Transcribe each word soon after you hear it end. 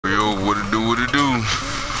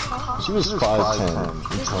She was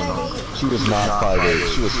 5'10". She was not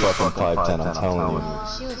 5'8". She was fucking 5'10", I'm telling you.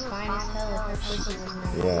 She was fine as hell if her pussy was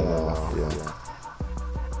not. Yeah, no, yeah.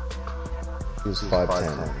 She was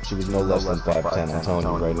 5'10". She was no less than 5'10", I'm telling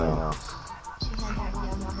you right now. She had that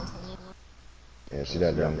young pussy. Yeah, she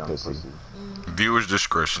had young pussy. Viewers'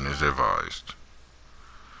 discretion is advised.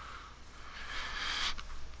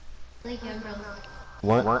 I like young girls.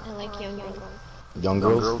 What? I like young girls. Young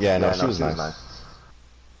girls? Yeah, no, she was nice.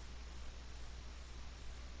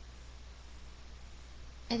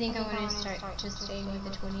 I think I want to start just staying with the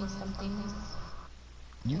 20-somethings.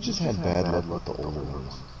 You just had bad luck with the older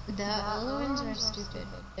ones. The older ones were stupid.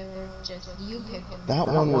 They were just, you picked them. That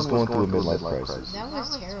one was going through a midlife crisis. That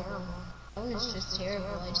was terrible. That was just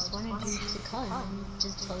terrible. I just wanted you to come and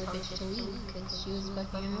just tell the bitch to leave because she was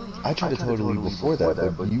fucking annoying. I tried to tell her to leave before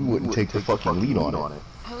that, but you wouldn't take the fucking lead on it.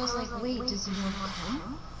 I was like, wait, does he want to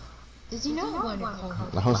come? Does he not want to come?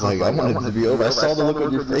 I was like, I wanted it to be over. I saw the look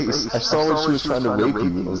on your face. I saw when she was trying to rape you,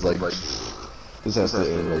 and I was like, this has to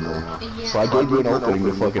end right now. So I gave you an opening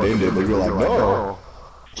to fucking end it, but you're like, no,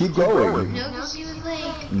 keep going. No, because she was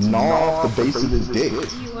like, gnaw off the base of his dick. do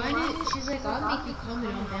you want it? She's like, I'll make you come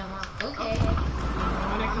and I'll bounce. Okay. You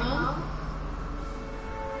wanna come?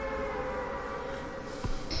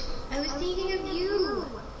 I was thinking of you.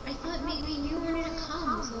 I thought maybe you wanted to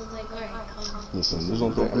come, so I was like, alright, come. Listen, there's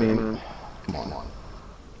no thing, I mean, come on.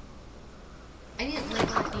 I didn't like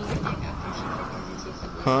sucking your dick after she did because it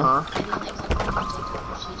tasted weird. Huh? I didn't like sucking your dick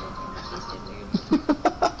after she did because it tasted weird.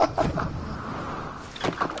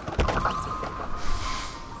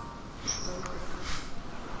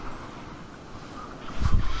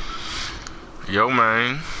 Yo,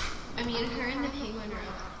 man. I mean, her and the penguin are up.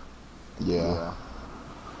 Yeah.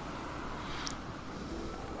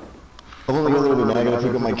 I'm only gonna leave it now. I gotta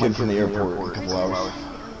pick up my kid from the airport in a couple hours.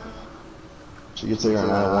 She gets there at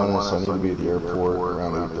 9:01, so I need to be at the airport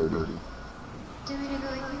around 8:30. Do you want me to go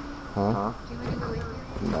with you? Huh? Do you want to go with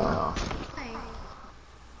you? No. Why?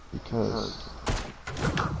 Because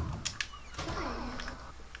Why?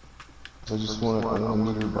 I just want to, I don't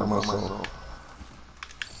need her by myself.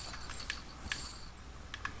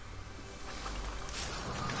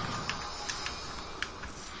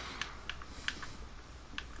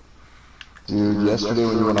 Dude, yesterday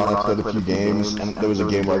when you went on, I played a few games, and there was a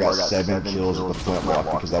game where I got 7 kills with the flintlock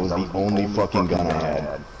because that was the only fucking gun I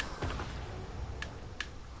had.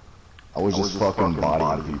 I was just fucking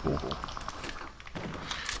bodying people.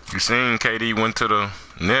 You seen KD went to the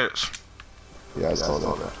Nets? Yeah, I saw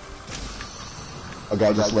that. A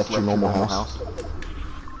guy just left your normal house?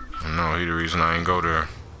 No, he the reason I ain't go there.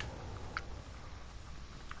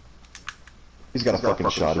 He's got a fucking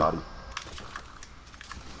shotty.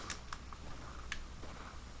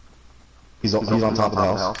 He's on top of the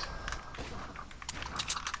house.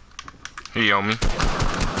 He on me.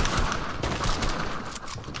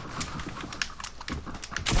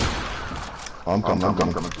 I'm coming.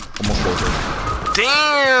 Almost over.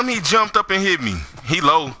 Damn, he jumped up and hit me. He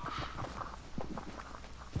low.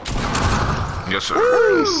 Yes, sir.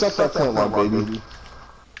 Woo! Suck that flintlock, baby.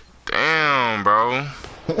 Damn, bro.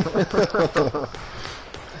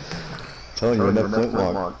 Telling you, that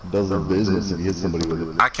flintlock does their business if you hit somebody with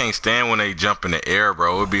it. I can't stand when they jump in the air,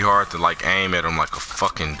 bro. It'd be hard to like aim at them like a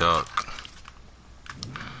fucking duck.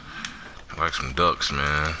 Like some ducks,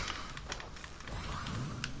 man.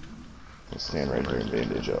 Let's stand right there and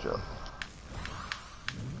bandage up.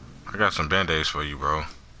 I got some band-aids for you, bro.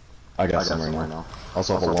 I got some right now.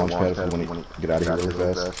 Also have a launch pad if you want to get out of here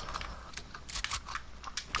really fast.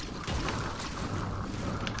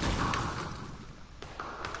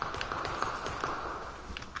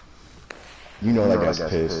 You know that guy's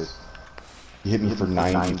pissed. He hit me for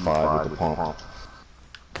 95 with the pump.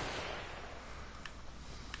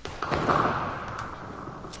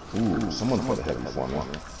 Ooh, someone put a heavy for me.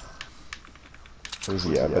 Where's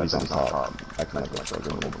he at? I bet he's on top. Acting like a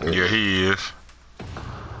fucking little bitch. Yeah, he is.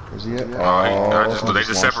 Where's he at? They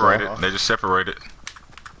just separated. They just separated.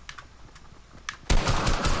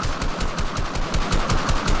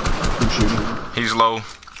 Keep shooting. He's low.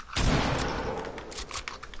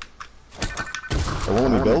 They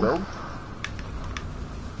won't let me build?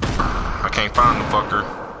 I can't find the fucker.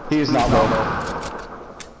 He is not low.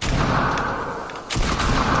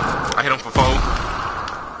 I hit him for 4.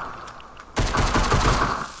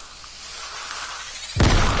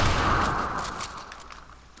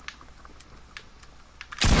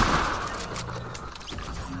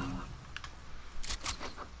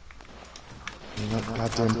 That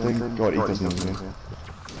goddamn thing. Go ahead, eat those moves, man.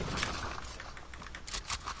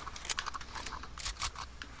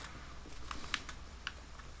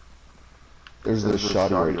 There's this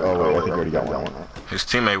shotty right. Oh wait, I think I already got one. His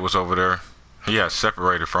teammate was over there. He got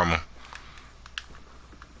separated from him.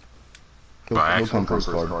 He'll come for his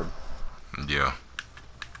card. Yeah.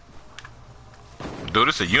 Dude,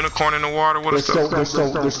 it's a unicorn in the water. What is that? There's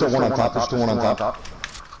still one on top. There's still one on top.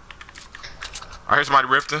 I heard somebody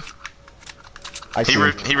ripping. He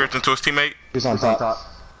ripped into his teammate. He's on top.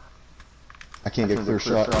 I can't get a clear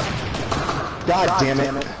shot. God damn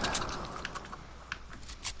it.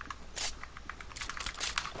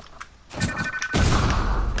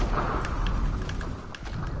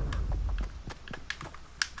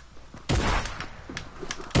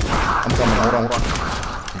 I'm coming, hold on.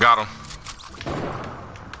 Got him.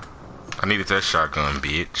 I needed that shotgun,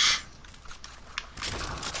 bitch.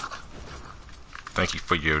 Thank you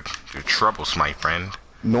for your troubles, my friend.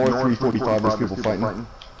 North 345, there's people fighting.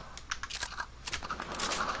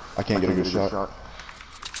 I can't get a good shot.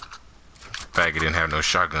 Faggot didn't have no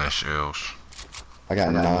shotgun shells. I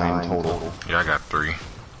got 9 total. Yeah, I got 3.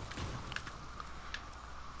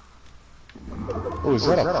 Oh, is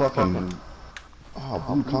that a fucking... Oh,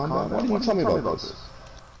 blue combat? Why didn't you tell me about this?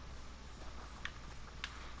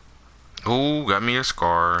 Ooh, got me a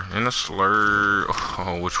scar and a slur.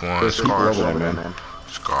 Oh, which one? Scars.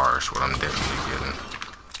 Scars, what I'm definitely getting.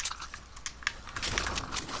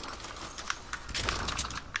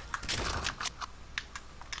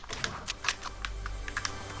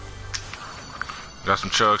 Got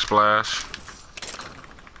some chug splash.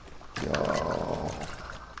 Yo.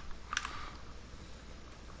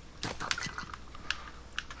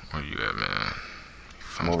 Where you at, man?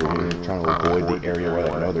 I'm over here trying to avoid the area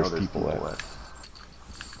where I know there's people at.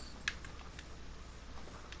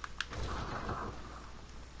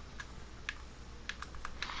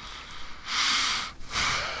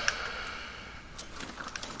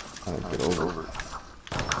 I don't get over it.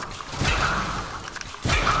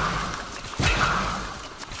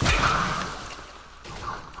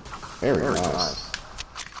 Very nice.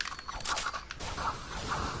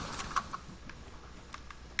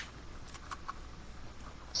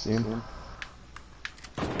 See him? No.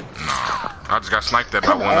 I just got sniped at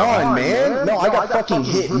by one of them. Come on, man! No, I got fucking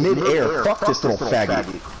hit mid-air. Fuck this little faggot.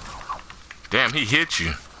 Damn, he hit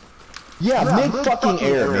you. Yeah,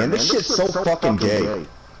 mid-fucking-air, man. This shit's so fucking gay.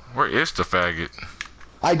 Where is the faggot?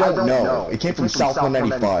 I don't know. It came from South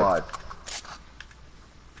 195.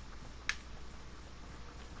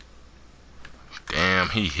 Damn,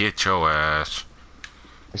 he hit your ass.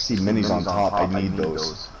 I see minis on top. I need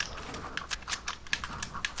those.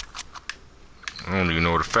 I don't even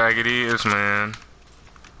know where the faggot is, man.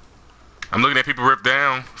 I'm looking at people ripped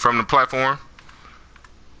down from the platform.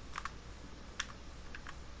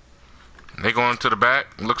 They going to the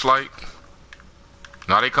back, looks like.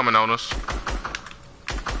 No, they coming on us.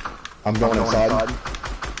 I'm going inside.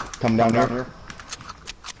 Come down here.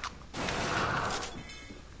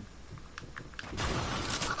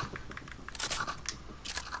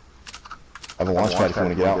 I have a launch pad if you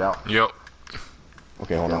want to get out. Yep.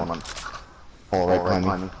 Okay, hold on. All right,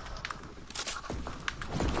 behind me.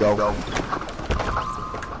 Go.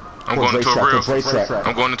 I'm going into a roof.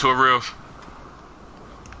 I'm going into a roof.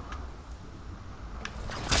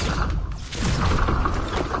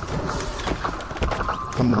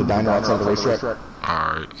 Come to the diner outside the racetrack.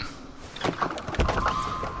 Alright.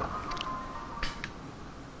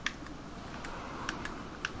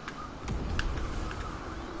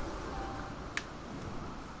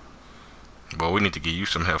 Well, we need to get you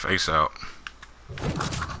some health ASAP.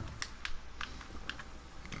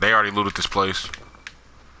 They already looted this place.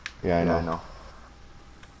 Yeah, I know.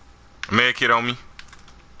 Med kit on me.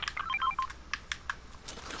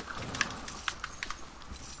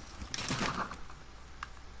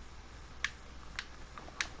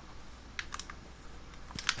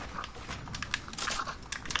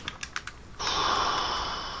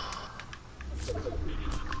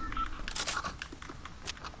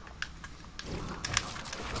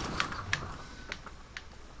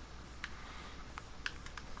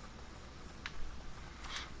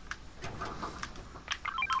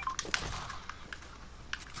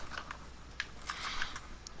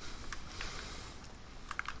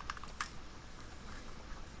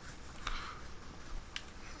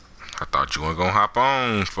 I thought you weren't gonna hop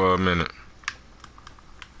on for a minute.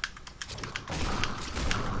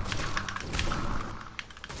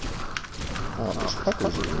 Oh, there's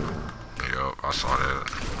peppers in here. Yup, I saw that.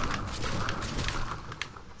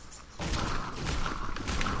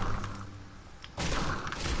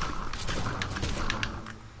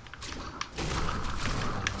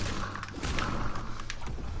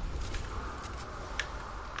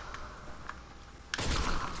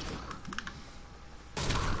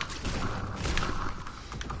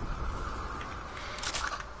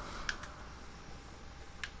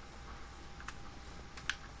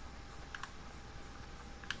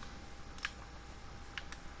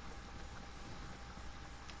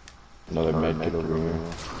 Another med kit over here.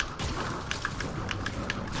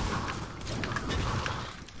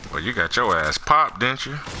 Well, you got your ass popped, didn't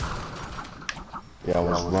you? Yeah, I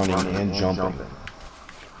was running and jumping.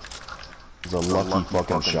 It was a lucky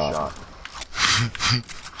fucking shot.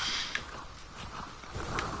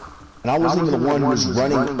 And I wasn't even the one who was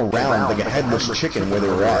running around like a headless chicken where they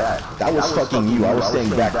were at. That was fucking you. I was staying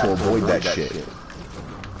back to avoid that shit.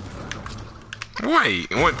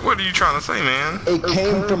 Wait, what are you trying to say, man? It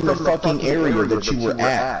came from the fucking area that you were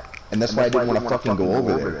at. And that's why I didn't want to fucking go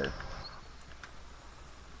over there.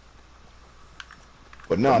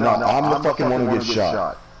 But no, I'm the fucking one who gets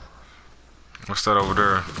shot. What's that over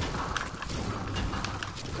there?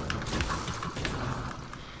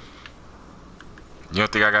 You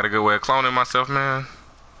don't think I got a good way of cloning myself, man?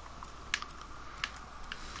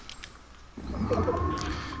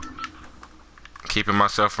 Keeping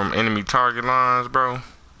myself from enemy target lines, bro.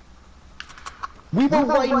 We were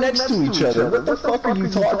right next to each other. What the fuck are you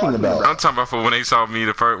talking about? I'm talking about for when they saw me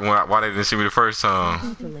the first, why they didn't see me the first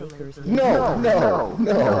time. No.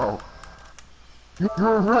 You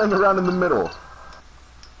were running around in the middle.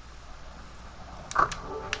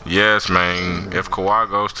 Yes, man. If Kawhi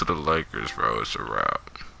goes to the Lakers, bro, it's a wrap.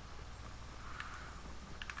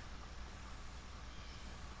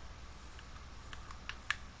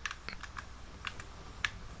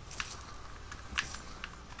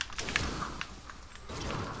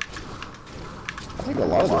 I think a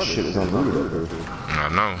lot of this shit is unlooted over here. I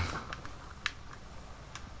know.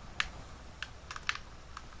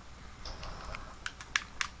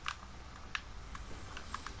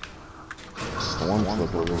 Storm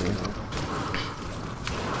flip over here.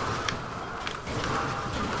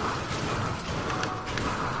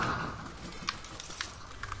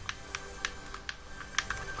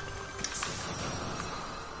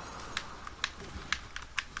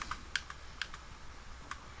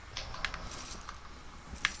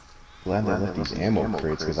 Glad they left these ammo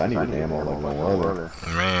crates because I needed ammo like no other.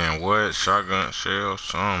 Man, what? Shotgun shell,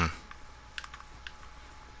 some.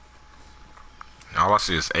 All I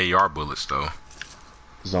see is AR bullets, though.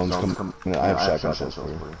 Zones come. I have shotgun shells for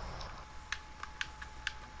you.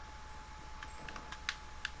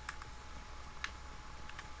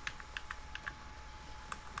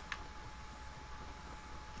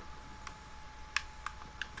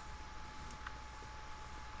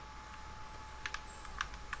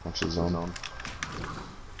 Actually, zone on.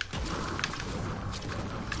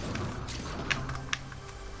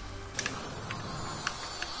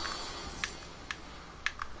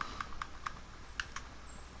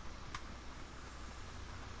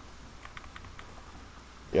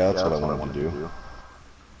 Yeah, that's what I wanted to do.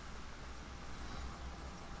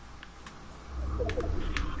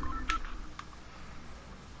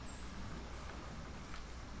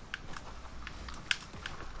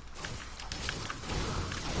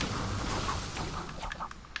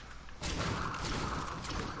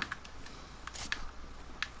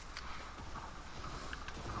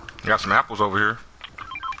 Got some apples over here.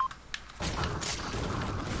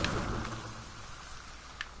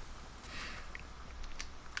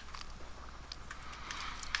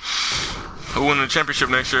 Who win the championship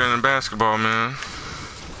next year in basketball, man?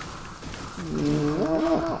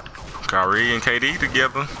 Kyrie and KD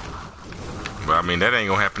together. But I mean, that ain't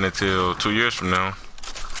gonna happen until 2 years from now.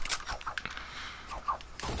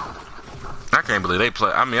 I can't believe they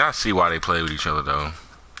play. I mean, I see why they play with each other, though.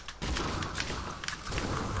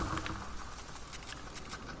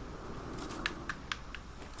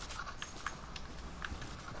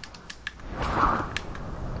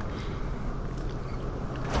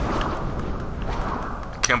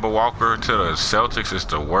 Kemba Walker to the Celtics is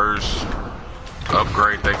the worst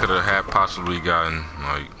upgrade they could have had possibly gotten.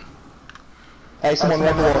 Like, hey, someone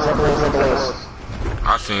right below us,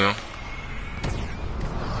 I see him.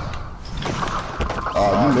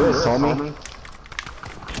 You missed, homie.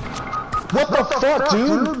 What the fuck,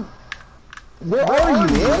 dude? Where are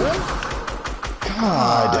you, man?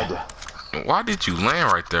 God. Why did you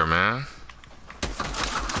land right there, man?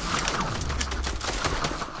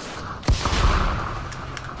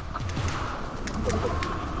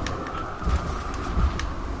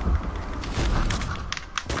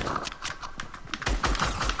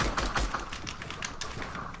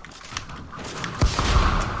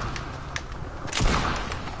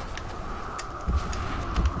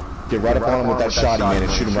 Get right up on him with that shotty, man,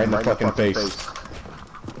 and shoot him right in the fucking face.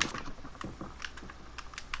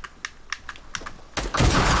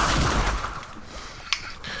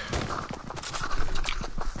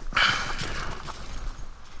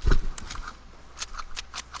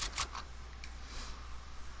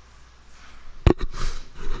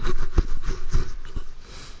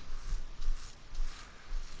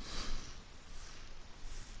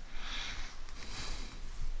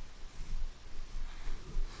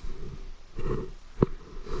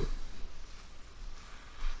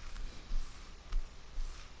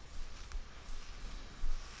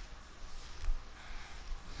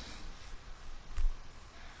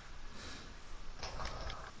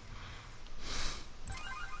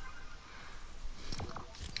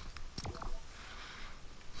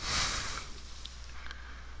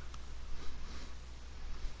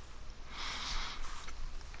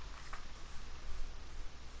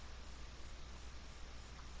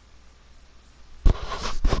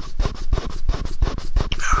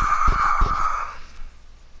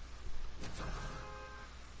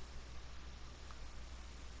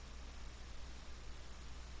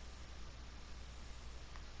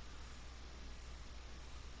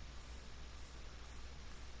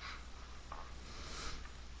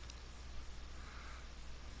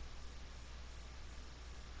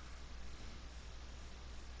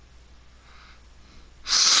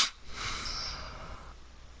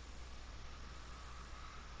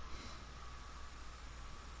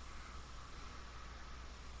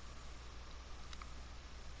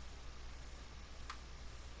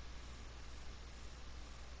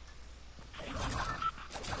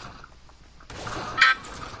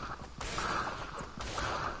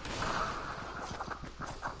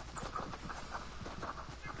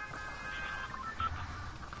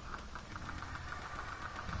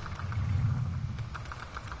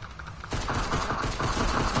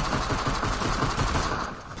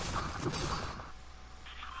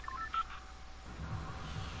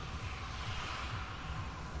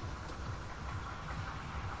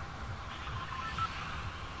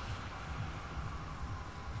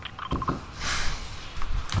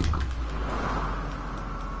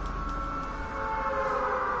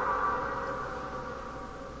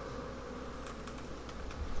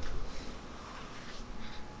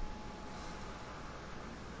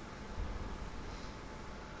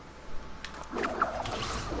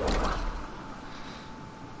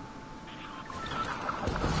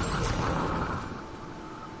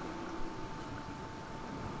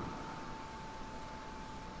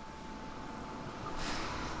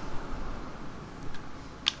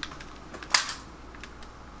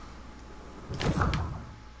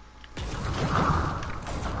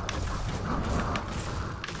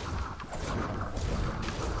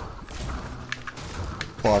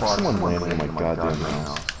 Fuck, someone landed in my goddamn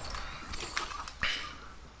house.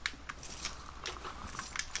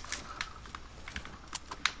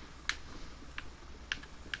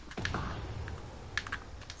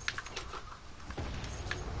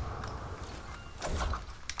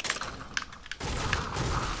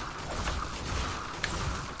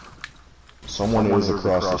 Someone is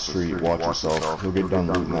across the street, watch yourself. He'll get done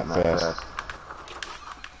looting that fast.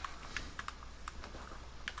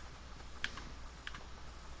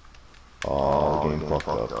 Oh, the game fucked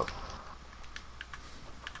up.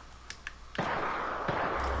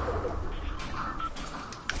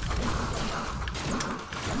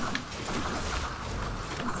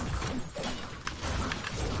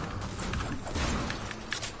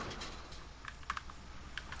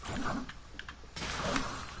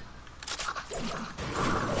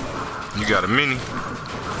 You got a mini.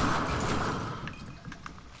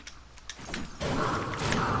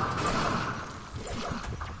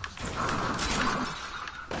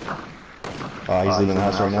 He's leaving the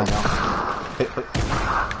house right now.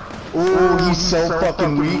 Ooh, he's so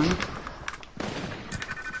fucking weak.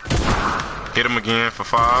 Hit him again for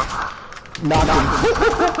 5. Knocked him.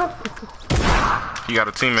 He got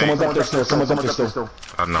a teammate. Someone's up there still. Someone's up there still.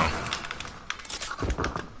 I know.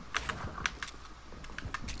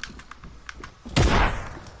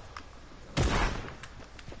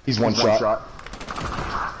 He's one shot.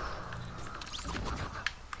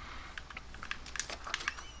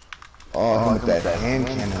 Oh, him with that hand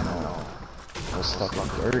cannon. I was stuck on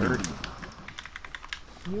dirty.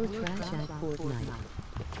 You're trash at Fortnite.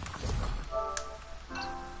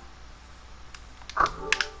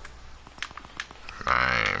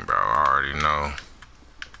 Dang, bro, I already know.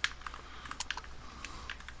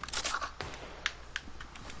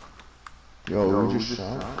 Yo, who just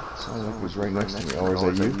shot? Sounded like he was right next to me. Oh, is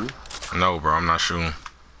that you? No, bro, I'm not shooting.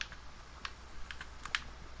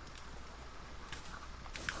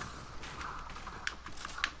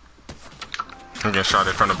 I'm getting shot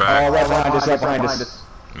at from the back. Oh, right behind us.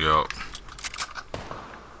 Yup.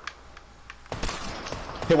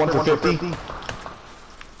 Hit one for 50.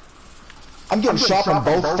 I'm getting shot from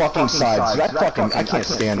both fucking sides. I can't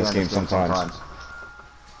stand this game sometimes.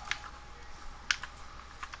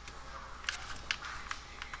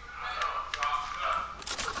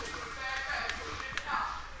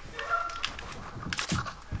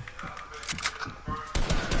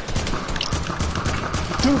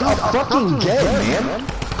 Dude, I'm fucking dead, man.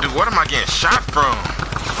 Dude, what am I getting shot from?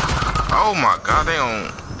 Oh my god, they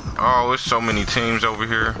don't... Oh, there's so many teams over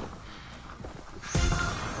here.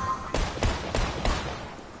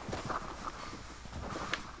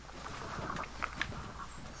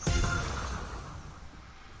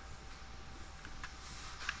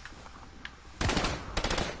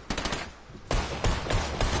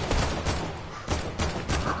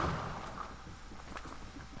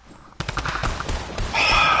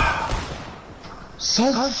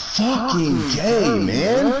 So fucking gay,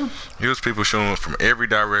 man. There's people shooting from every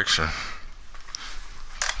direction.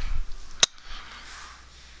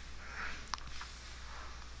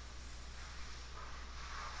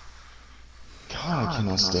 God, I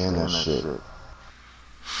cannot stand that shit.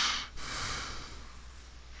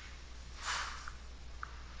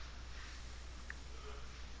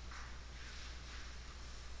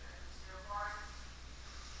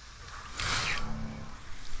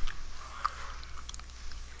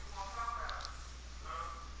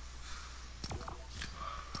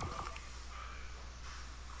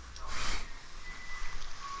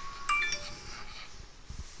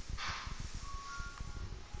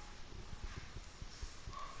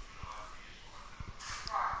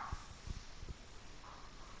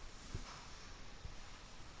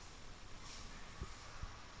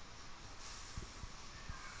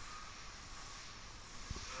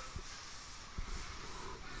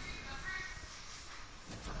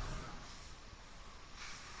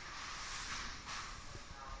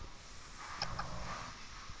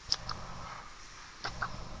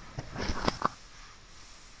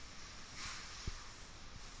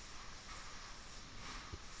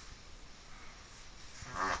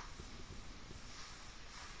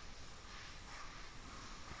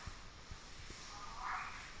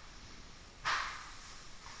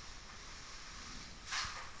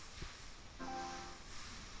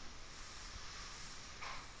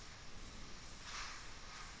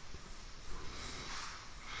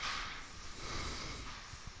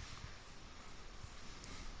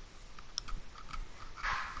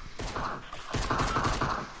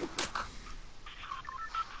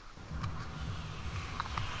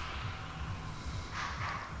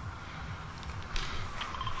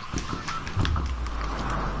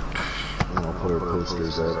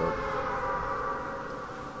 posters up.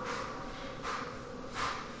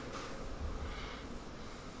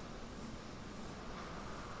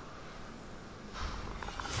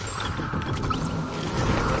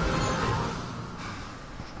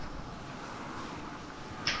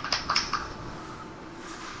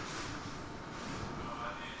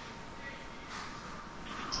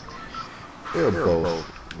 They're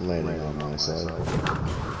both landing on my side.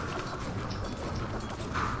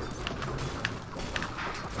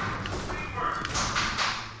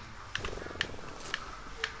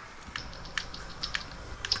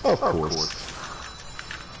 Of course.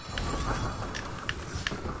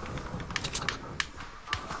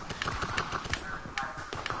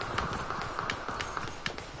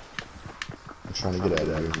 I'm trying to get out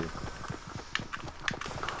of here.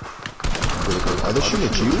 Are they shooting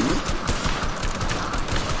at you?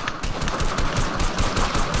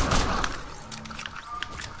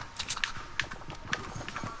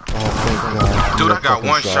 Dude, I got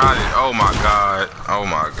one shot at. Oh my god. Oh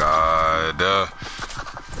my god.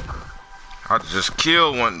 I just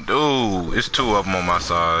killed one dude. It's two of them on my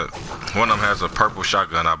side. One of them has a purple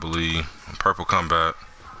shotgun, I believe. A purple combat.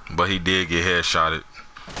 But he did get headshotted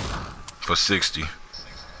for 60.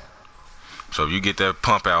 So if you get that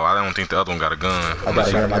pump out, I don't think the other one got a gun. I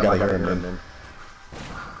gotta hear him, man.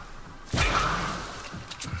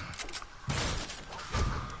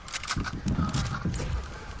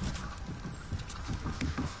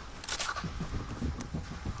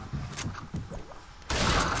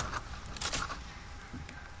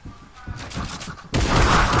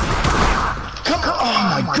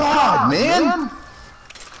 Oh my god, man!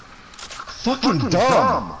 Fucking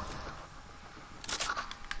dumb!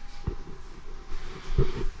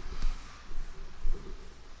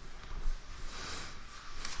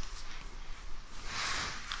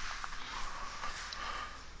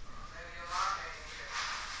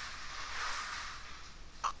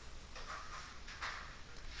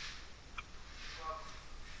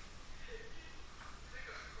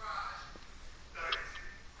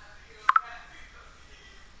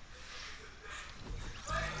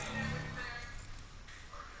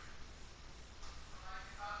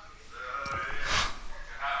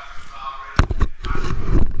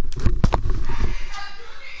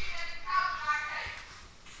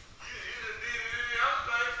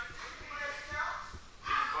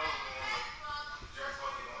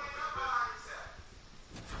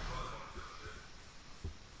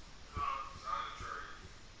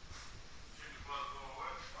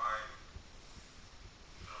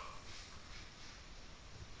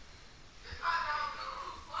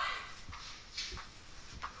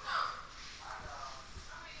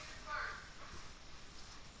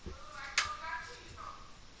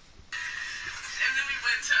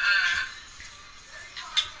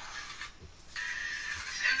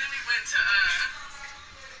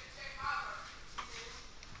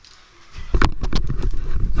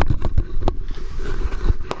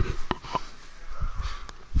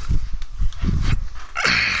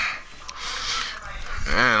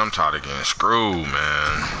 Man, I'm tired of getting screwed,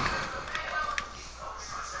 man.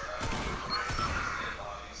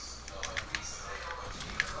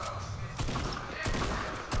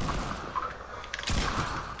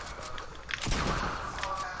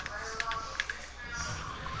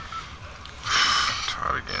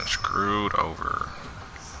 Tired of getting screwed over.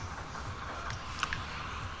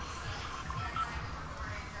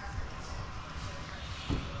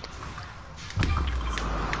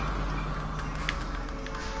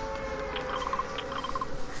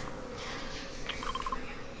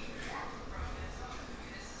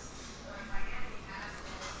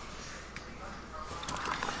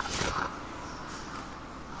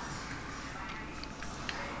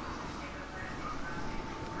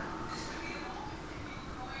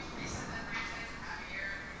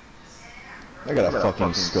 I got a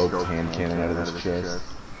fucking scoped hand cannon out of this chest.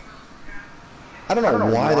 I don't know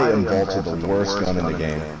why they invented the worst gun in the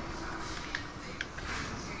game.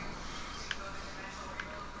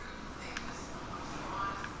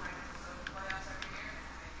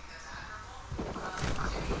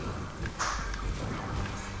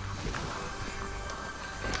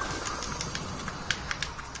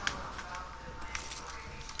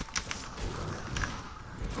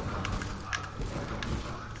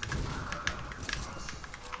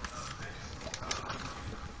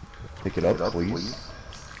 Pick it up, please.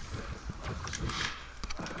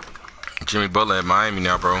 Jimmy Butler at Miami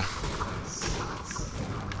now, bro.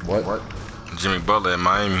 What? Jimmy Butler at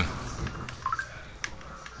Miami.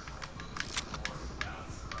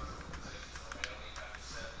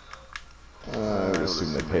 I would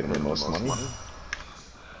assume they paid him the most money.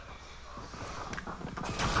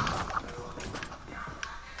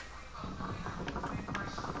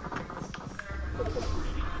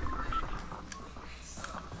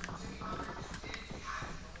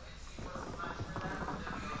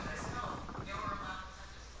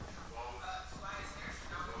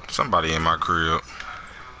 Somebody in my crib.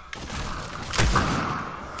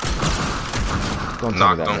 Don't tell me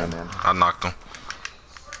Knocked that, him. man. I knocked him.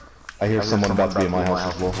 I hear someone about to be in my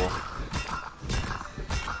house as well.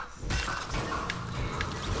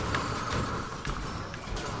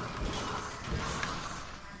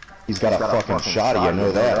 He's got a fucking shotty, I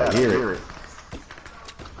know that. I hear it.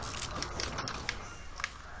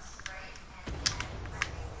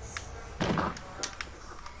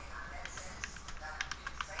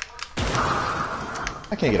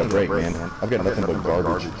 I can't get a break, man. I've got nothing but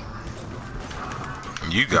garbage.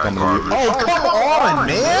 You got garbage. Oh, come on,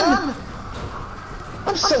 man!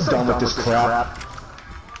 I'm so done with this crap.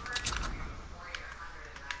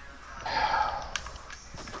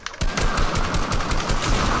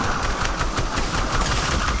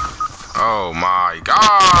 Oh my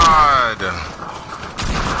god!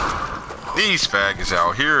 These faggots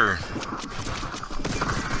out here.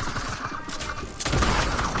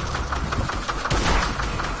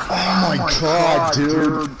 Oh my god,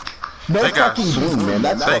 dude. No fucking bloom, man.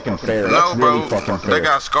 That's fucking fair. That's really fucking fair. They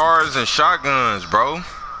got scars and shotguns, bro.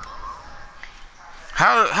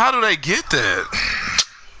 How do they get that?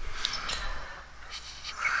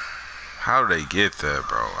 How do they get that,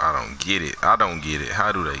 bro? I don't get it. I don't get it.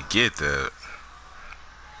 How do they get that?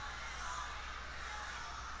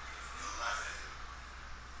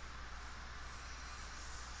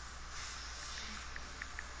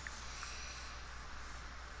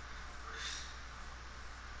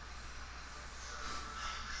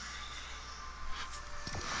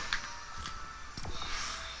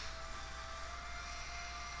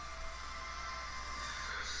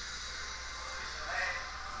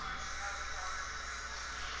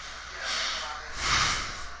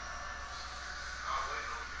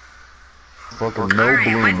 Fucking no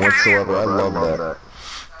bloom whatsoever. I love that.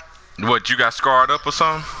 What, you got scarred up or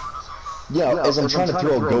something? Yeah, as I'm trying to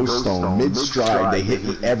throw a ghost stone mid-stride, they hit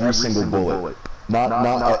me every single bullet. Not an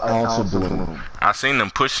ounce of bloom. I seen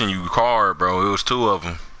them pushing you hard, bro. It was two of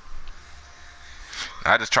them.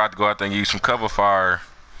 I just tried to go out there and use some cover fire.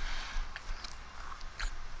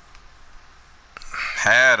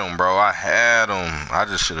 Had them, bro. I had them. I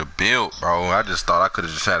just should have built, bro. I just thought I could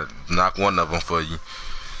have just had to knock one of them for you.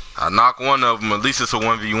 I knocked one of them. At least it's a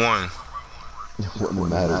 1v1. What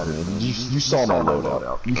matters, man? You saw my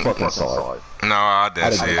loadout. You fucking saw it. No,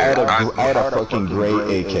 that's it. I had a fucking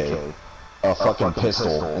gray AK, a fucking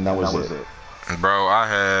pistol, and that was it. Bro, I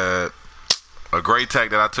had a gray tag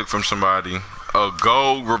that I took from somebody, a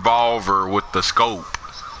gold revolver with the scope.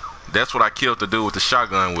 That's what I killed the dude with the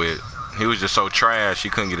shotgun with. He was just so trash, he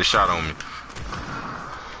couldn't get a shot on me.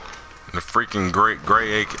 The freaking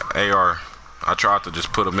gray AR. I tried to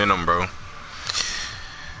just put him in them, bro.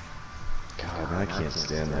 God, man, I can't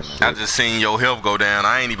stand that shit. I just seen your health go down.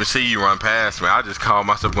 I ain't even see you run past me. I just called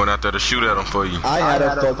myself going out there to shoot at him for you. I had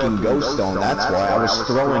a fucking ghost stone, that's why. I was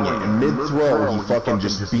throwing it, and mid-throw, he fucking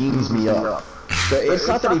just beams me up. But it's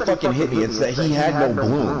not that he fucking hit me, it's that he had no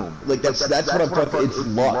bloom. Like, that's what I'm fucking, it's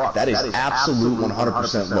luck. That is absolute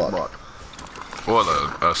 100% luck. Well,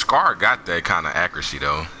 a Scar got that kind of accuracy,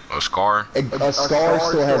 though. A Scar? A Scar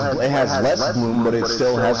still has less bloom, but it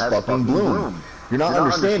still has fucking bloom. You're not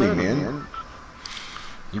understanding, man.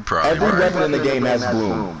 You probably Every right. weapon in the game has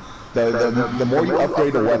bloom. The more you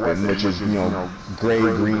upgrade a weapon, which is, you know, gray,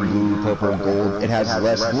 green, blue, purple, gold, it has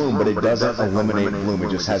less bloom, but it doesn't eliminate bloom, it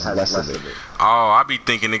just has less of it. Oh, I be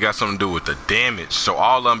thinking it got something to do with the damage. So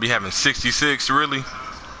all of them be having 66, really?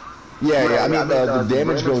 Yeah, I mean, the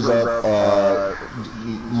damage goes up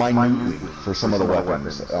minutely for some of the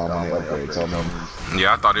weapons when they upgrade. So,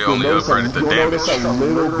 yeah, I thought they only upgraded the you'll damage. notice a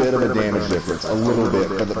little bit of a damage difference, a little bit,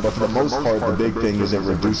 but for the most part, the big thing is it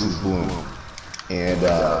reduces bloom. And,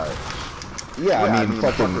 yeah, I mean,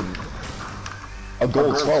 fucking, a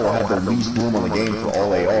gold skull will have the least bloom on the game for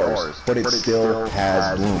all ARs, but it still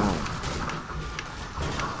has bloom.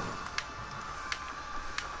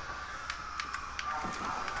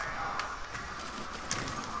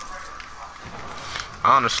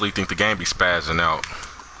 I honestly think the game be spazzing out.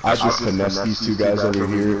 I just finessed these two guys over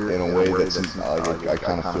here in a way that's, I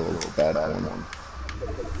kind of feel bad for them.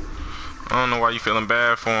 I don't know why you feeling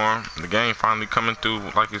bad for him. The game finally coming through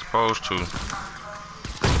like it's supposed to.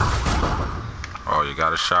 Oh, you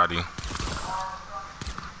got a shotty.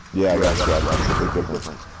 Yeah, I got a shotty. That's a big difference.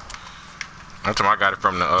 One time I got it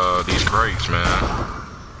from the these crates, man.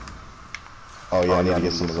 Oh yeah, I need to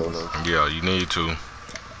get some of those. Yeah, you need to.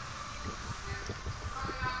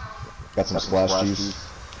 Got some splash juice.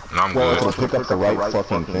 No, I'm Well, good. it'll pick up the right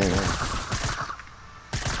fucking thing.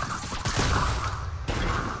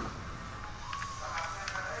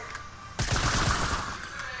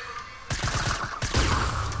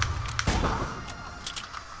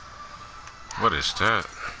 What is that?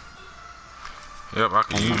 Yep, I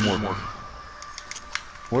can use more.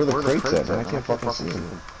 Where are the crates at, man? I can't fucking see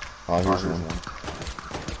them. Oh, here's one.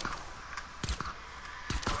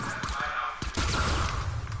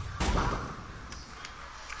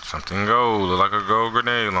 Something gold, look like a gold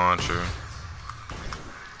grenade launcher.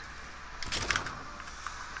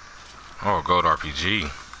 Oh, gold RPG.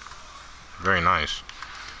 Very nice.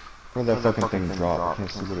 Where'd that fucking thing drop? I can't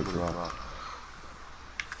see what it dropped.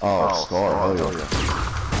 Oh, Scar, hell yeah.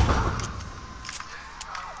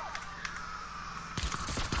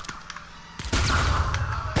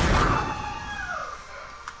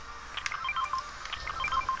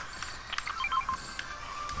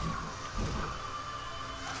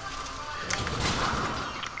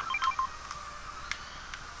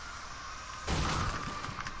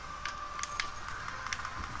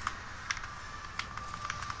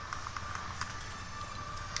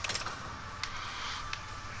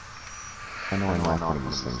 I know I'm not putting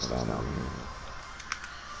these things down out here.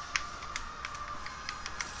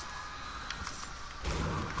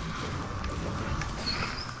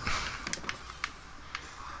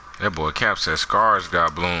 That boy Cap said Scars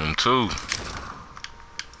got bloom too.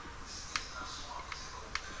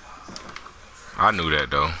 I knew that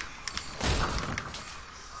though.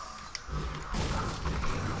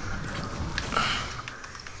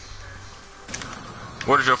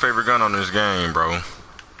 What is your favorite gun on this game, bro?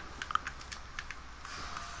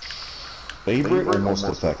 Favorite or most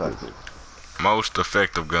effective? Most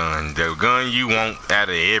effective gun. The gun you want out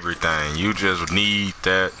of everything. You just need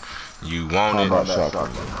that. You want Combat it. shotgun.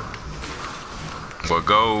 But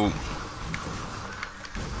gold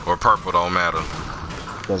or purple don't matter.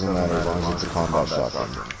 Doesn't matter as long as it's a combat shotgun.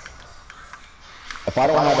 If I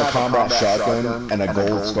don't have a combat shotgun and a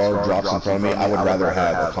gold star drops in front of me, I would rather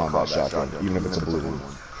have a combat shotgun, even if it's a blue one.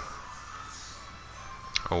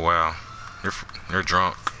 Oh wow, you're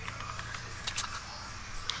drunk.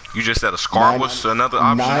 You just said a scar was another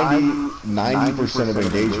option? 90% of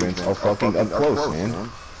engagements are fucking up close, man.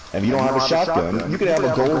 And if you don't have a shotgun, you can have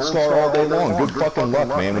a gold scar all day long. Good fucking luck,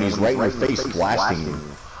 man, when he's right in your face blasting you.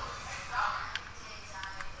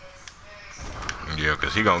 Yeah,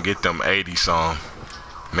 because he gonna get them 80 some.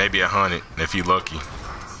 Maybe 100 if he lucky.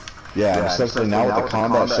 Yeah, and especially now with the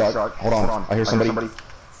combat shot. Hold on, I hear somebody. North.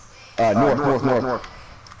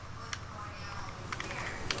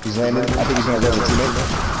 He's landing. I think he's gonna res a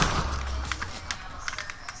teammate.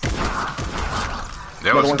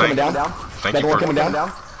 That was coming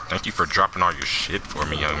down. Thank you for dropping all your shit for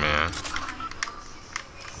me, young man.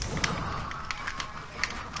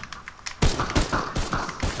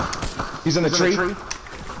 He's in the tree.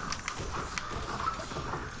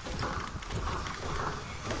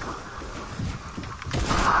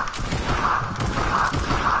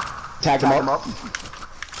 Tag him up.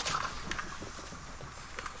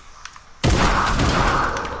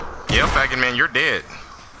 Yeah, faggot man, you're dead.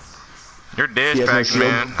 You're dead, faggot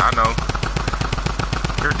man. I know.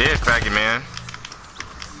 You're dead, faggot man.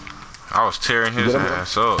 I was tearing his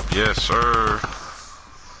ass up. Yes, sir.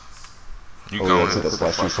 You going?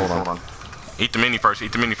 Hold on. Eat the mini first.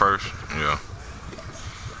 Eat the mini first. Yeah.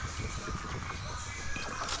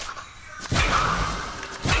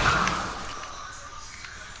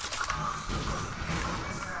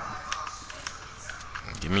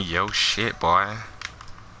 Give me your shit, boy.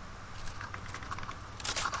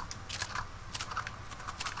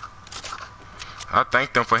 I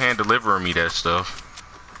thank them for hand delivering me that stuff.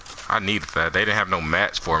 I needed that. They didn't have no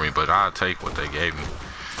mats for me, but I'll take what they gave me.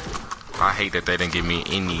 I hate that they didn't give me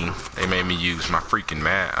any. They made me use my freaking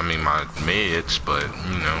my meds, but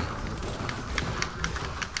you know.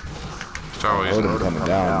 It's always coming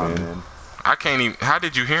down, man. I can't even. How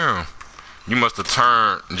did you hear him? You must have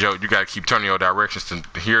turned, Joe. You gotta keep turning your directions to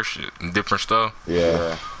hear shit and different stuff.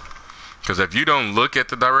 Yeah. Cause if you don't look at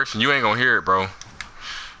the direction, you ain't gonna hear it, bro.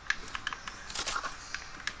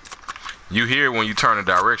 You hear it when you turn the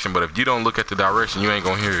direction, but if you don't look at the direction, you ain't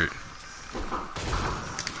gonna hear it.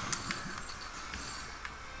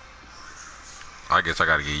 I guess I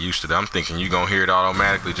gotta get used to that. I'm thinking you gonna hear it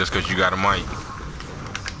automatically just cause you got a mic.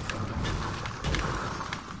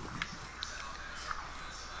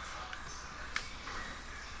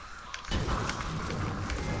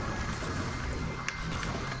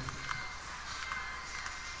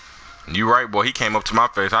 You right, boy. He came up to my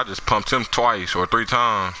face. I just pumped him twice or 3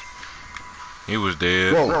 times. He was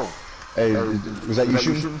dead. Whoa. Hey, was that you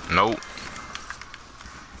shooting? Nope.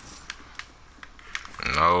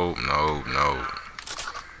 No.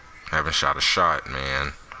 Haven't shot a shot,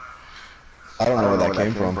 man. I don't know where that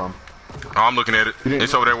came from. Oh, I'm looking at it.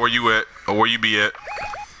 It's over there where you at, or where you be at.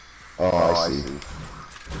 Oh, I see.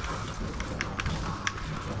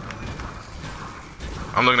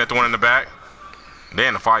 I'm looking at the one in the back. They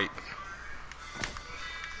in the fight.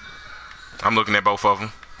 I'm looking at both of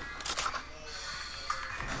them.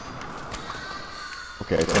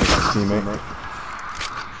 Okay, finish his teammate.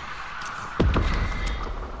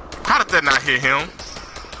 How did that not hit him?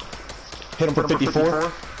 Hit him for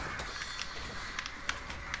 54.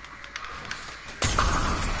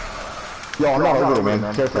 Yo, I'm not over there,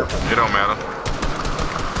 man. Careful. It don't matter.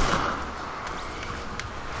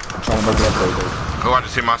 I'm trying to make it up there. Oh, I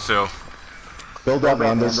just hit myself. Build up,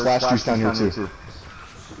 man. There's flash juice down here, too.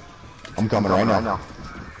 I'm coming right now.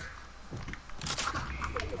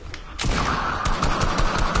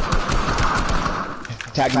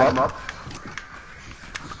 Tag him up.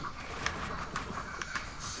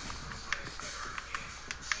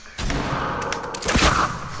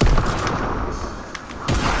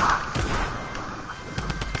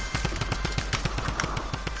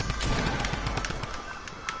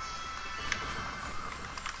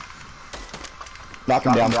 Knock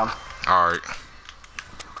him down. Alright.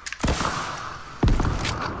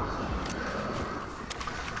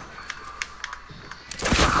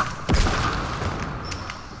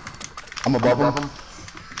 I'm above him.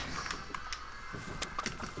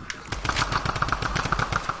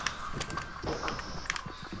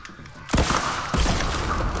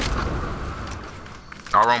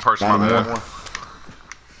 Oh, wrong person, my bad.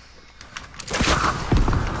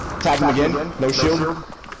 Tag him again. No shield.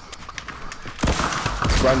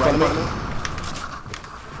 Right in front of me.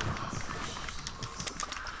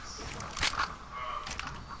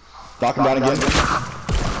 Knock him down again.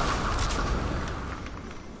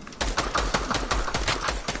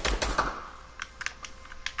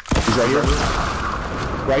 He's right here.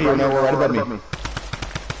 Right here, no, right above me.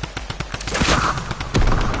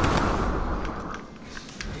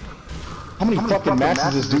 How many fucking mats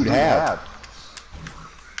does this dude have?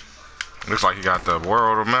 Looks like he got the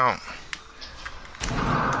world amount.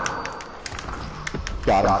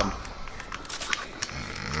 Got him.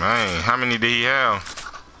 Man, how many did he have?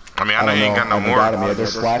 I mean, I know he ain't got no more. Got him yet.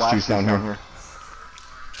 There's splash juice down here.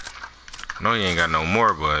 No, he ain't got no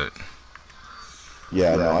more, but...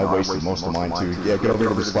 Yeah, no, I wasted most of mine too. Yeah, get over here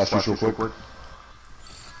to the splash juice real quick.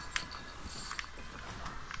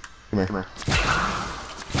 Come here.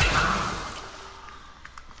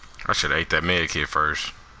 I should have ate that med kit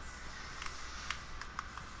first.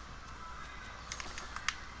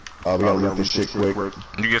 We gotta loot this shit quick.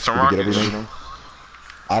 You get some Get rockets? everything?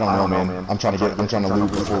 I don't know, man. I'm trying to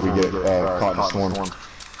loot before we get caught in a storm.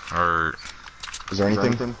 Or... Is there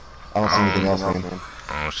anything? I don't see anything else, man.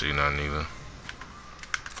 I don't see nothing either.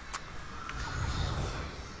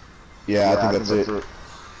 Yeah, I think that's it.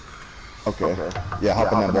 Okay. Yeah,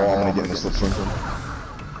 hop in that ball. I'm gonna get in the slipstream.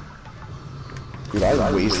 Dude,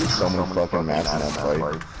 I wasted so many fucking mats in that fight.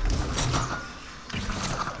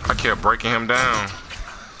 I kept breaking him down.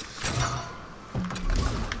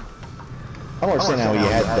 I don't understand how he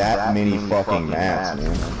had that many fucking mats,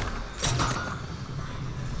 man.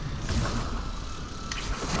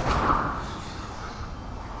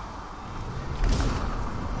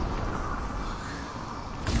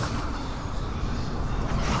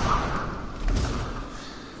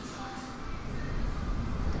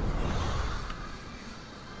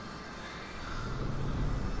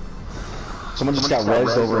 Someone just got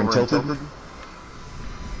rezzed over and tilted.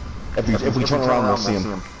 If we turn around, we'll see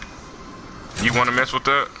him. You want to mess with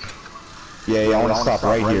that? Yeah, I want to stop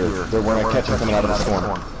right here. We're gonna catch him coming out of the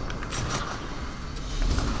storm.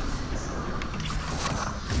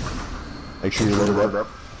 Make sure you're loaded up.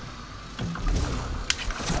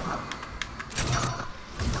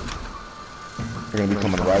 They're gonna be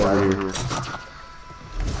coming right over here.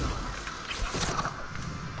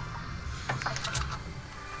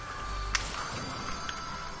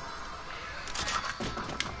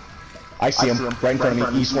 I see him right in front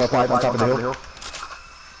of me, East 105 on top of the hill.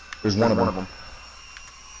 There's one of them.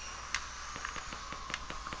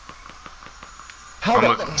 How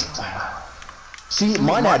the... See,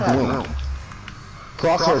 mine had bloom.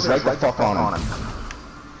 Crosshair's right the fuck on him.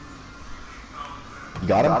 You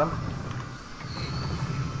got him?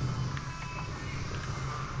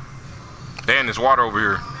 Dan, there's water over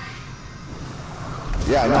here.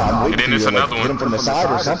 Yeah, I know. I'm waiting And then for there's you to another like, one. hit him from the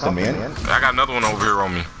side or something, man. I got another one over here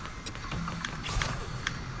on me.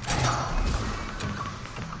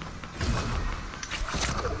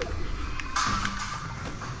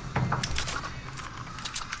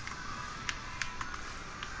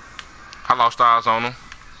 I lost eyes on him.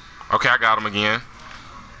 Okay, I got him again.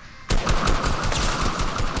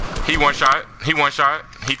 He one shot. He one shot.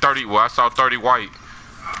 He 30. Well, I saw 30 white.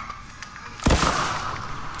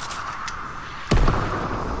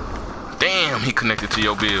 Damn. Damn, he connected to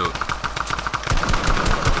your build.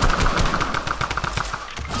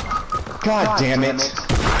 God damn it.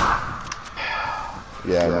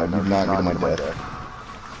 Yeah, no, you're not getting my death.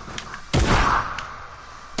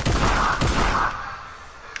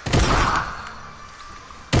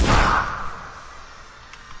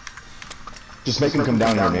 Just make him come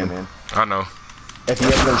down here, man. I know. If he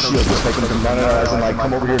has no shield, just make him come down. No, as in, like,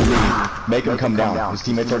 come over here to me. Make him come down. His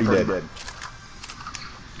teammate's already dead.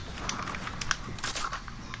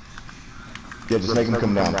 Yeah, just make him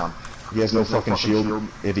come down. He has no fucking shield.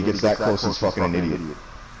 If he gets that close, he's fucking an idiot.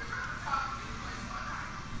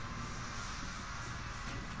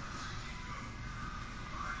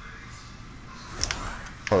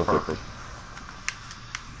 Perfect.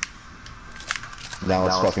 Now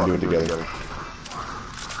let's fucking do it together.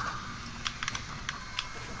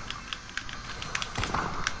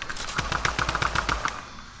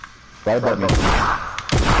 Right above me.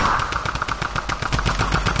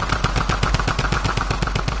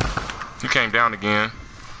 You came down again.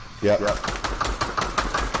 Yep.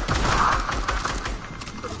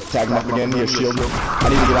 Tag him up again. He has shield. I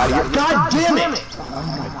need to get out of here. God damn it! Oh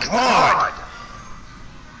my god!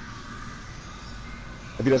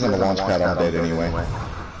 If he doesn't have a launch pad, I'm dead anyway.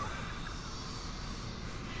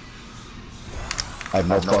 I have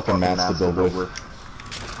no fucking mats to build with.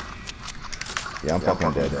 Yeah, I'm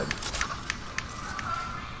fucking dead.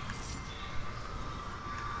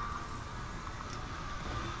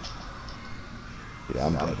 Yeah,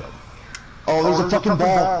 I'm dead. Oh, there's a fucking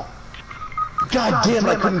ball! God damn it,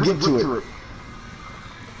 I couldn't get to it!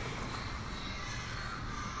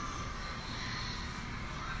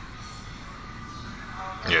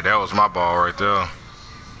 Yeah, that was my ball right there.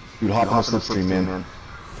 Dude, hop on the slipstream, man.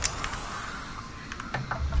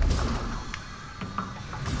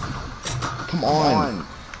 Come on!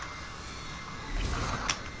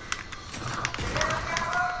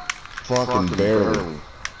 Fucking barely.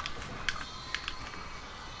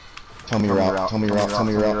 Tell me you're out, tell me you're out, tell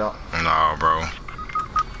me you're out. Nah, bro.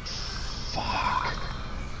 Fuck.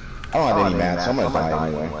 I don't have any mats, so I'm gonna die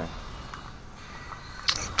anyway.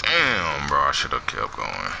 Damn, bro, I should have kept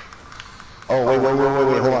going. Oh, wait,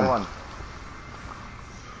 hold on.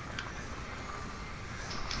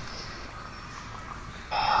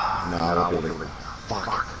 No, I don't believe it.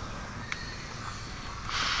 Fuck.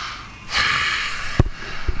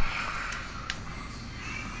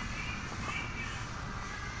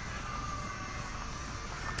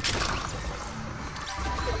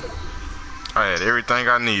 I had everything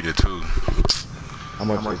I needed too. How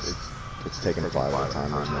much is it's taking 5 at a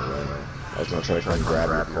time, there's no way. I was gonna try to come and grab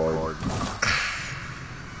your card.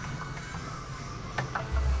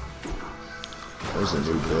 There's a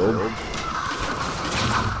new build.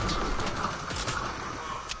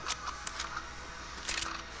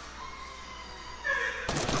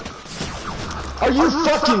 Are you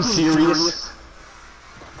fucking serious?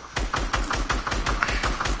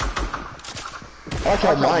 I like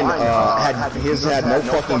how mine had no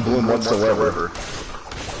fucking bloom whatsoever.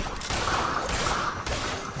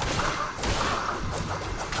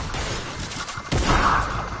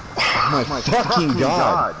 Oh my fucking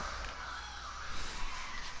god.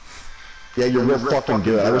 Yeah, you're real fucking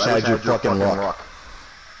good. I wish I had your fucking luck.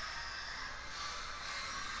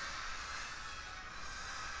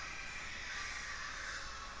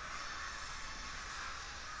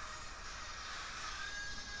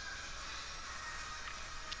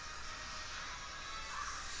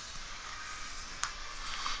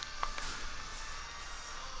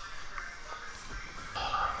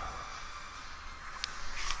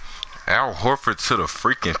 Al Horford to the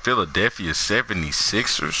freaking Philadelphia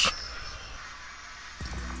 76ers.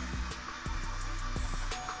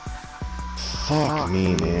 Fuck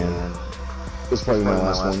me, man. This is probably my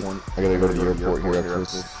last one. I gotta go to the airport here after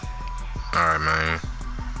this. Alright, man.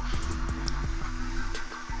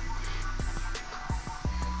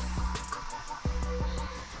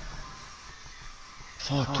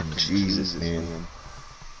 Fucking Jesus, man.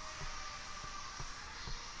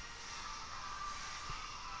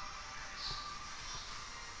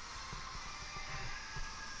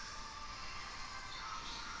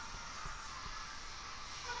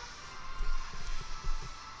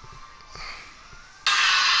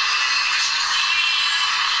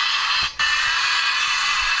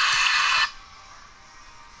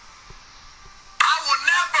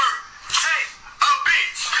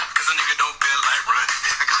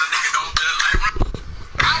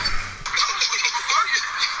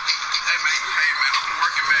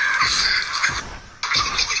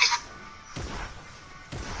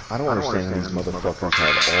 I don't understand how these motherfuckers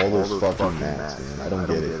have all those fucking mats, man. I don't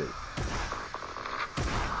get it.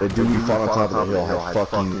 The dude we fought on top of the hill had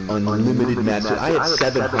fucking unlimited mats. I had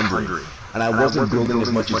 700, and I wasn't building as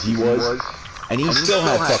much as he was, and he still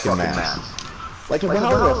had fucking mats. Like,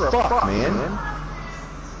 how the fuck, man?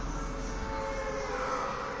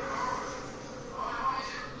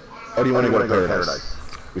 Oh, do you want to go to Paradise?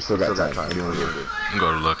 We still got time. What do you want to do?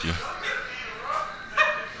 Go to Lucky.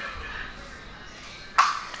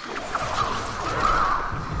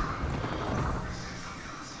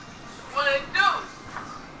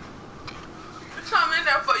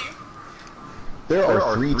 There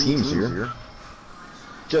are 3 teams here.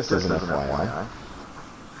 Just as an FYI.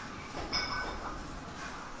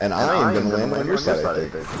 And I am going to land on your side, I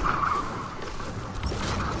think.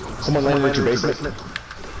 Someone landed at your basement.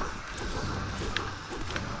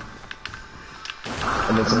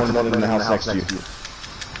 And then someone landed in the house next to you.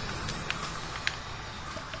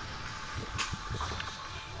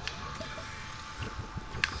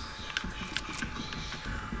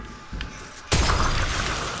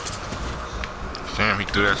 Damn, he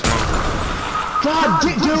threw that smoke. God,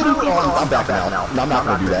 dude! Oh, I'm back now. No, I'm not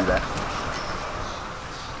gonna do that.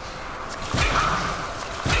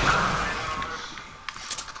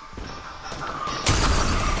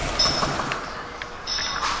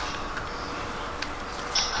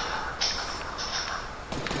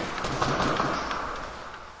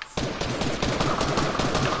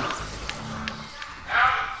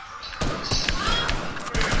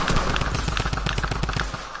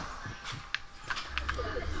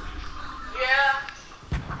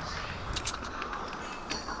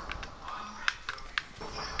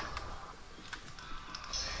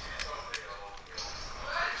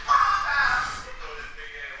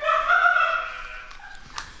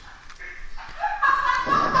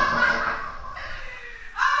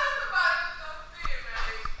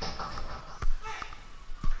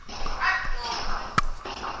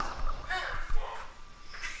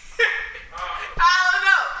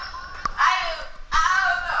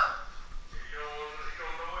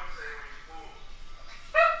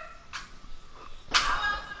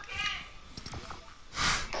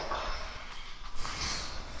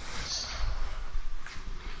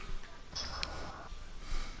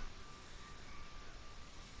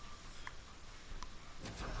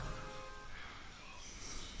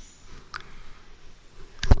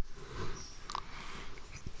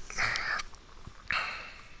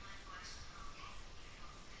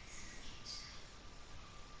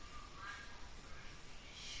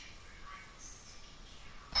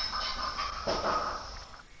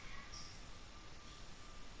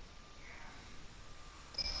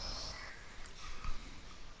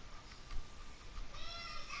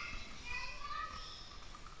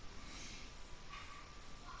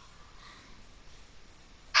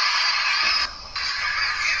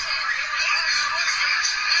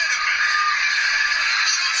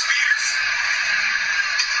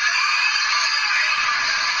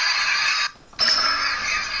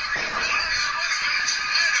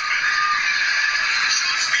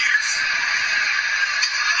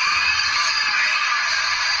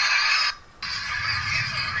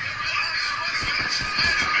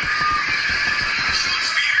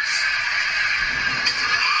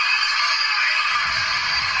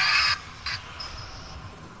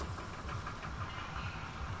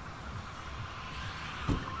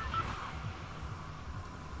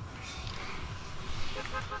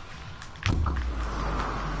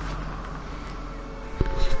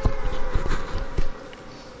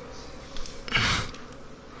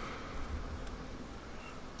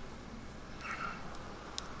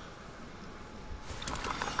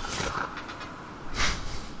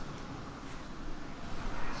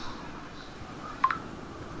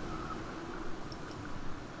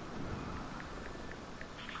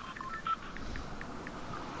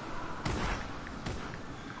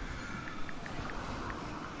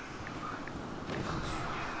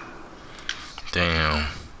 Damn.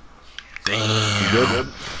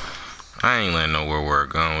 Damn. I ain't letting know where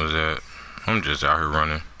gun was at. I'm just out here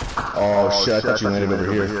running. Oh shit, I thought you landed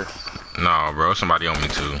over here. Nah, bro, somebody on me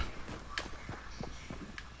too.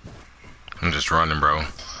 I'm just running, bro.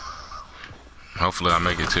 Hopefully I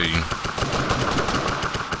make it to you.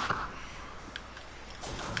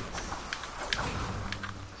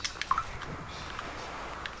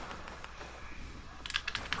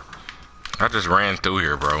 I just ran through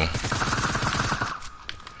here, bro.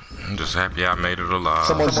 I'm just happy I made it alive.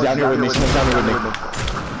 Someone's down here with me. Someone's down here with me.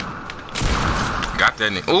 Got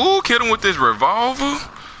that. Ooh, killed him with this revolver.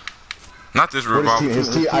 Not this revolver.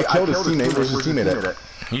 I killed his teammate. Where's his teammate at?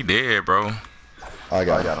 He dead, bro. Oh, I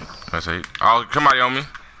got him. That's it. Oh, somebody on me.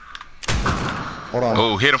 Hold on.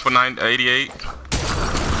 Oh, hit him for 88.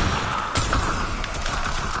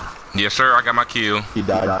 Yes, sir. I got my kill. He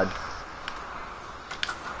died.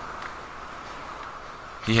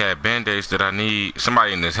 He had band-aids that I need.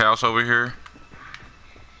 Somebody in this house over here.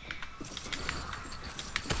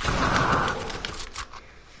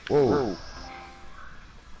 Whoa.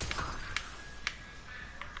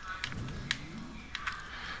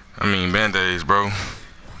 I mean, band-aids, bro.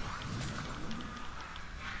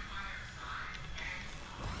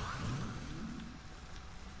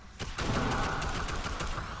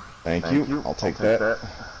 Thank you. I'll take that.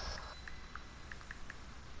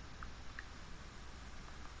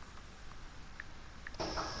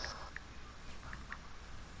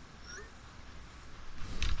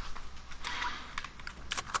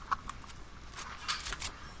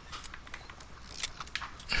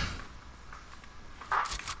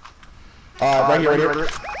 Right here.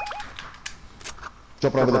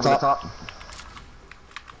 Jumping over the top.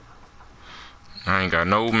 I ain't got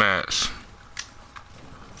no mats.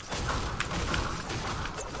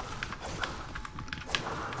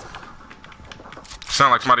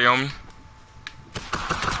 Sound like somebody on me.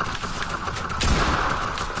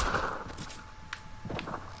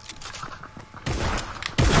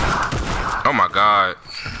 Oh my god.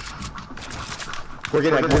 We're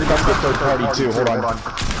about to get third party too. Hold on.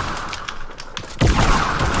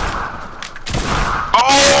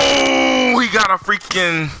 Oh, he got a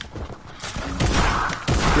freaking.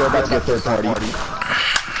 You're about to get third party.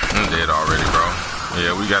 I'm dead already, bro.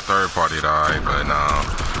 Yeah, we got third party, alright, but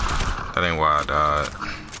no. That ain't why I died.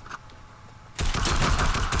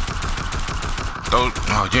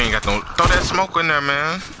 Oh, you ain't got no. Throw that smoke in there,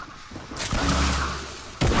 man.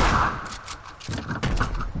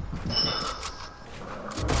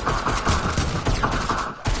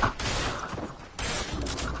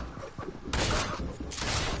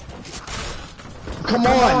 Come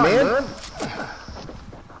on, man.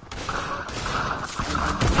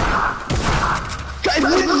 Guys,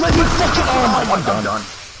 let me fucking. Oh my god, I'm done.